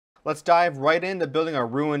Let's dive right into building our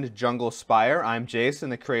ruined jungle spire. I'm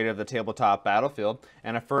Jason, the creator of the Tabletop Battlefield,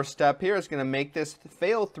 and our first step here is going to make this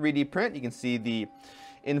failed 3D print. You can see the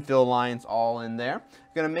infill lines all in there.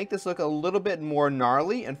 I'm going to make this look a little bit more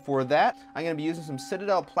gnarly, and for that I'm going to be using some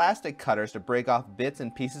Citadel plastic cutters to break off bits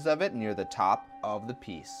and pieces of it near the top of the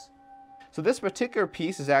piece. So this particular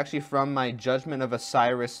piece is actually from my Judgment of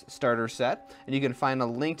Osiris starter set, and you can find a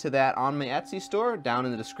link to that on my Etsy store down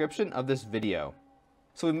in the description of this video.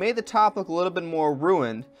 So we made the top look a little bit more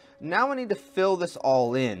ruined. Now I need to fill this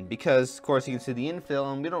all in because, of course, you can see the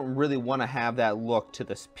infill and we don't really want to have that look to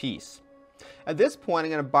this piece. At this point,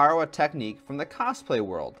 I'm going to borrow a technique from the cosplay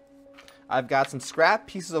world. I've got some scrap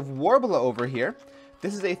pieces of Warbler over here.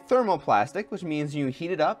 This is a thermoplastic, which means you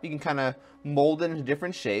heat it up, you can kind of mold it into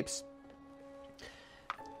different shapes.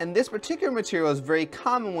 And this particular material is very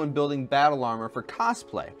common when building battle armor for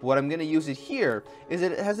cosplay. What I'm going to use it here is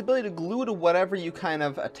that it has the ability to glue to whatever you kind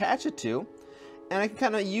of attach it to, and I can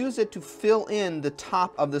kind of use it to fill in the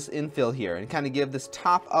top of this infill here and kind of give this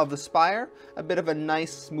top of the spire a bit of a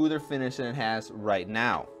nice smoother finish than it has right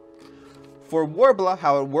now. For Warbler,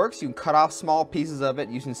 how it works, you can cut off small pieces of it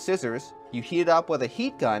using scissors, you heat it up with a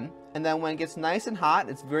heat gun, and then when it gets nice and hot,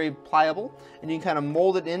 it's very pliable, and you can kind of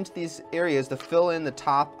mold it into these areas to fill in the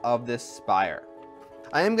top of this spire.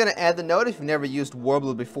 I am going to add the note, if you've never used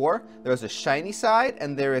Warbler before, there's a shiny side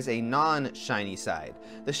and there is a non-shiny side.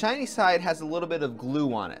 The shiny side has a little bit of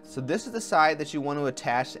glue on it, so this is the side that you want to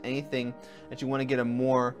attach to anything that you want to get a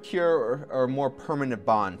more pure or more permanent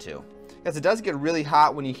bond to. Because it does get really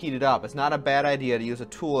hot when you heat it up. It's not a bad idea to use a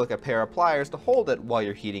tool like a pair of pliers to hold it while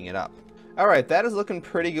you're heating it up. Alright, that is looking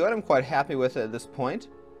pretty good. I'm quite happy with it at this point.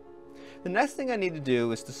 The next thing I need to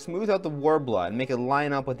do is to smooth out the Warbler and make it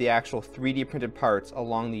line up with the actual 3D printed parts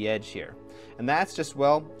along the edge here. And that's just,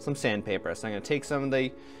 well, some sandpaper. So I'm going to take some of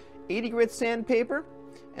the 80 grit sandpaper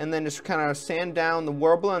and then just kind of sand down the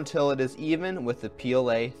Warbler until it is even with the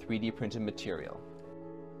PLA 3D printed material.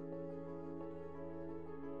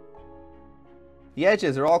 The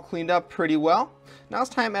edges are all cleaned up pretty well. Now it's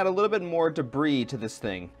time to add a little bit more debris to this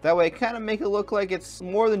thing. That way kind of make it look like it's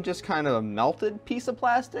more than just kind of a melted piece of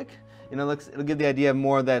plastic. You know, it'll give the idea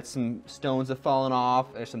more that some stones have fallen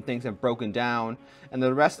off or some things have broken down. And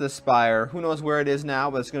the rest of the spire, who knows where it is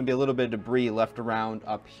now, but it's going to be a little bit of debris left around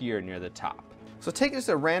up here near the top. So take just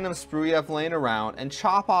a random sprue you have laying around and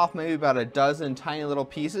chop off maybe about a dozen tiny little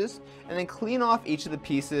pieces and then clean off each of the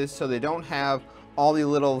pieces so they don't have all the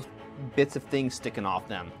little bits of things sticking off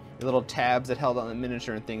them. The little tabs that held on the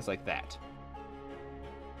miniature and things like that.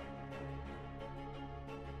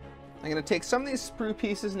 I'm going to take some of these sprue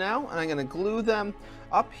pieces now and I'm going to glue them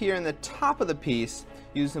up here in the top of the piece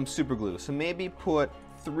using some super glue. So maybe put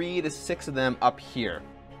 3 to 6 of them up here.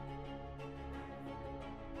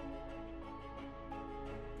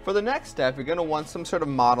 For the next step, you're going to want some sort of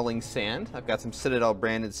modeling sand. I've got some Citadel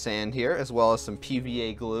branded sand here as well as some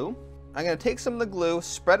PVA glue. I'm going to take some of the glue,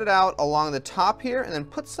 spread it out along the top here, and then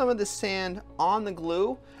put some of the sand on the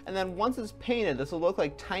glue, and then once it's painted, this will look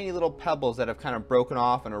like tiny little pebbles that have kind of broken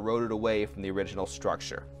off and eroded away from the original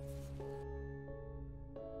structure.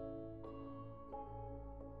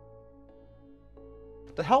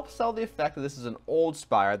 To help sell the effect that this is an old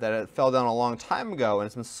spire, that it fell down a long time ago and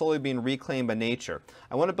it's been slowly being reclaimed by nature,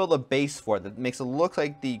 I want to build a base for it that makes it look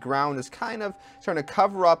like the ground is kind of starting to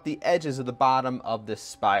cover up the edges of the bottom of this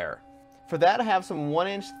spire. For that, I have some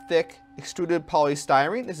 1-inch thick extruded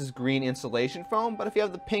polystyrene. This is green insulation foam, but if you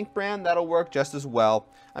have the pink brand, that'll work just as well.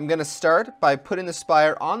 I'm going to start by putting the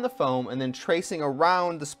spire on the foam and then tracing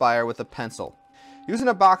around the spire with a pencil. Using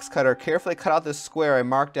a box cutter, carefully cut out this square I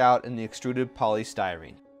marked out in the extruded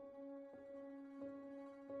polystyrene.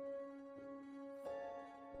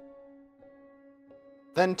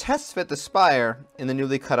 Then test fit the spire in the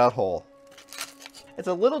newly cut out hole. It's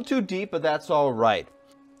a little too deep, but that's all right.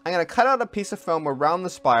 I'm going to cut out a piece of foam around the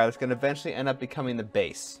spire that's going to eventually end up becoming the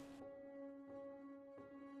base.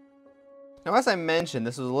 Now, as I mentioned,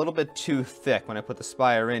 this was a little bit too thick when I put the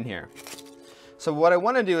spire in here. So what I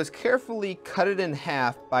want to do is carefully cut it in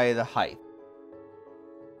half by the height.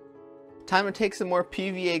 Time to take some more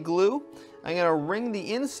PVA glue. I'm going to ring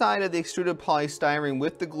the inside of the extruded polystyrene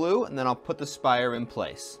with the glue, and then I'll put the spire in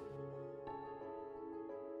place.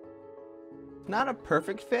 Not a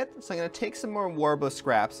perfect fit, so I'm going to take some more Warbler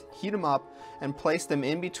scraps, heat them up, and place them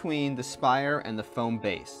in between the spire and the foam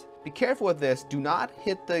base. Be careful with this, do not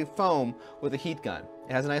hit the foam with a heat gun.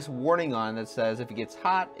 It has a nice warning on it that says if it gets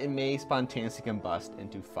hot, it may spontaneously combust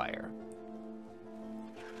into fire.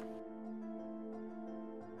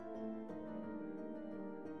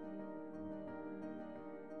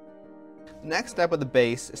 Next step with the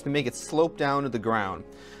base is to make it slope down to the ground.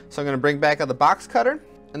 So I'm going to bring back out the box cutter,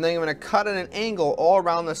 and then I'm going to cut at an angle all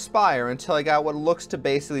around the spire until I got what looks to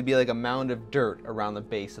basically be like a mound of dirt around the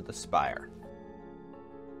base of the spire.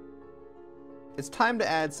 It's time to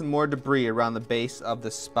add some more debris around the base of the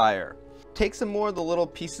spire. Take some more of the little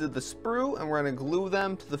pieces of the sprue and we're going to glue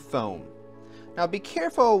them to the foam. Now be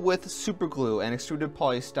careful with super glue and extruded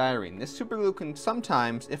polystyrene. This super glue can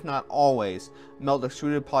sometimes, if not always, melt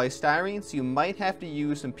extruded polystyrene, so you might have to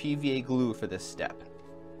use some PVA glue for this step.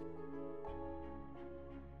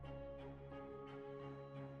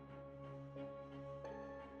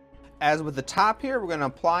 As with the top here, we're going to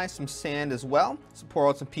apply some sand as well. So pour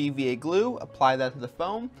out some PVA glue, apply that to the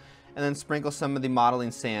foam, and then sprinkle some of the modeling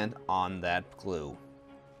sand on that glue.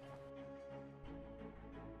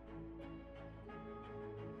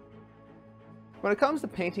 When it comes to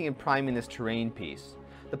painting and priming this terrain piece,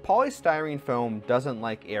 the polystyrene foam doesn't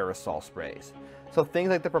like aerosol sprays. So things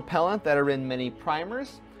like the propellant that are in many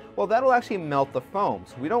primers, well, that'll actually melt the foam,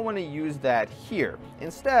 so we don't want to use that here.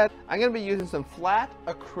 Instead, I'm going to be using some flat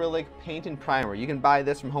acrylic paint and primer. You can buy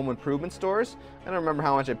this from home improvement stores. I don't remember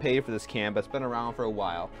how much I paid for this can, but it's been around for a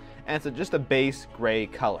while. And it's just a base gray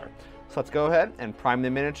color. So let's go ahead and prime the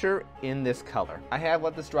miniature in this color. I have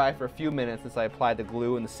let this dry for a few minutes since I applied the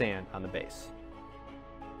glue and the sand on the base.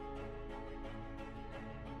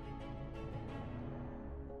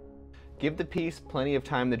 Give the piece plenty of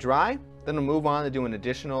time to dry, then we'll move on to doing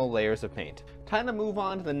additional layers of paint. Time to move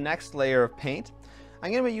on to the next layer of paint.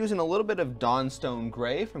 I'm going to be using a little bit of Dawnstone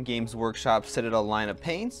Gray from Games Workshop's Citadel line of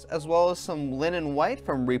paints, as well as some Linen White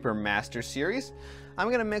from Reaper Master Series. I'm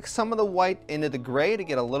going to mix some of the white into the gray to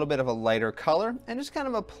get a little bit of a lighter color, and just kind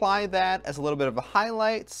of apply that as a little bit of a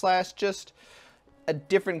highlight slash just a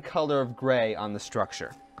different color of gray on the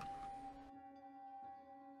structure.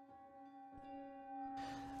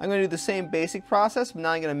 I'm going to do the same basic process, but now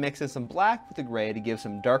I'm going to mix in some black with the gray to give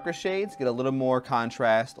some darker shades, get a little more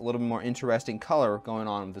contrast, a little more interesting color going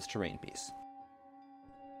on with this terrain piece.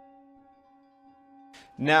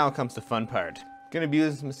 Now comes the fun part. Going to be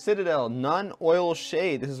using some Citadel Non-Oil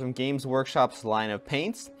Shade. This is from Games Workshop's line of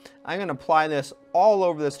paints. I'm going to apply this all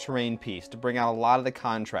over this terrain piece to bring out a lot of the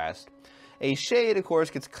contrast. A shade, of course,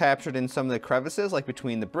 gets captured in some of the crevices, like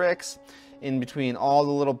between the bricks, in between all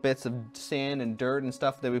the little bits of sand and dirt and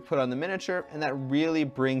stuff that we put on the miniature, and that really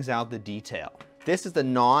brings out the detail. This is the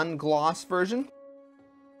non-gloss version.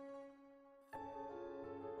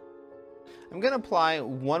 I'm going to apply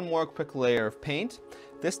one more quick layer of paint.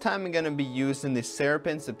 This time I'm going to be using the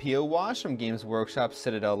Serapin Sapio Wash from Games Workshop's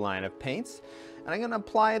Citadel line of paints. And I'm going to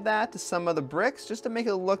apply that to some of the bricks just to make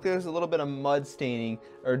it look there's a little bit of mud staining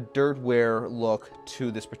or dirt wear look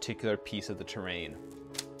to this particular piece of the terrain.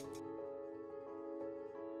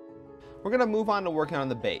 We're going to move on to working on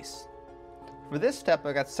the base. For this step,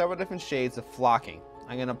 I've got several different shades of flocking.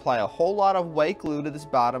 I'm going to apply a whole lot of white glue to this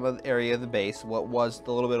bottom of the area of the base, what was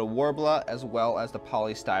the little bit of Warbler as well as the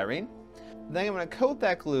polystyrene. Then I'm going to coat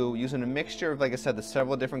that glue using a mixture of, like I said, the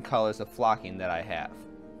several different colors of flocking that I have.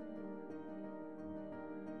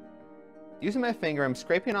 Using my finger, I'm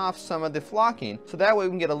scraping off some of the flocking, so that way we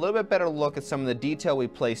can get a little bit better look at some of the detail we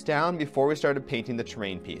placed down before we started painting the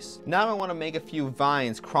terrain piece. Now I want to make a few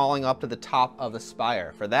vines crawling up to the top of the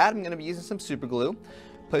spire. For that, I'm going to be using some super glue.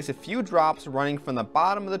 Place a few drops running from the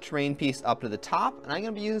bottom of the terrain piece up to the top, and I'm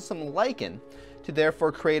going to be using some lichen to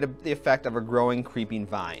therefore create the effect of a growing, creeping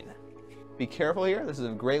vine. Be careful here, this is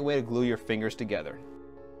a great way to glue your fingers together.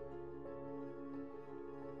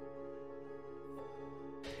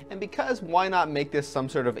 And because why not make this some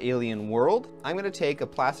sort of alien world, I'm going to take a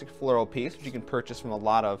plastic floral piece, which you can purchase from a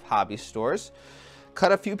lot of hobby stores,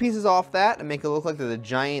 cut a few pieces off that and make it look like there's a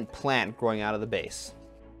giant plant growing out of the base.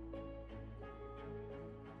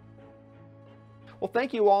 Well,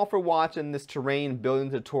 thank you all for watching this terrain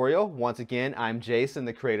building tutorial. Once again, I'm Jason,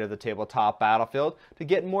 the creator of the Tabletop Battlefield. To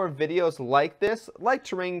get more videos like this, like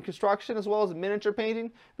terrain construction as well as miniature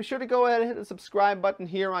painting, be sure to go ahead and hit the subscribe button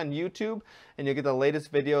here on YouTube, and you'll get the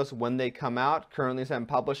latest videos when they come out. Currently, I'm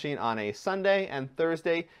publishing on a Sunday and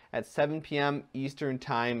Thursday at 7 p.m. Eastern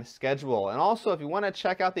Time schedule. And also, if you want to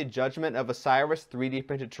check out the Judgment of Osiris 3D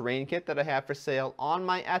printed terrain kit that I have for sale on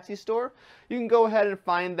my Etsy store, you can go ahead and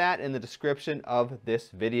find that in the description of this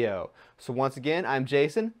video. So once again, I'm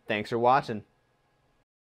Jason. Thanks for watching.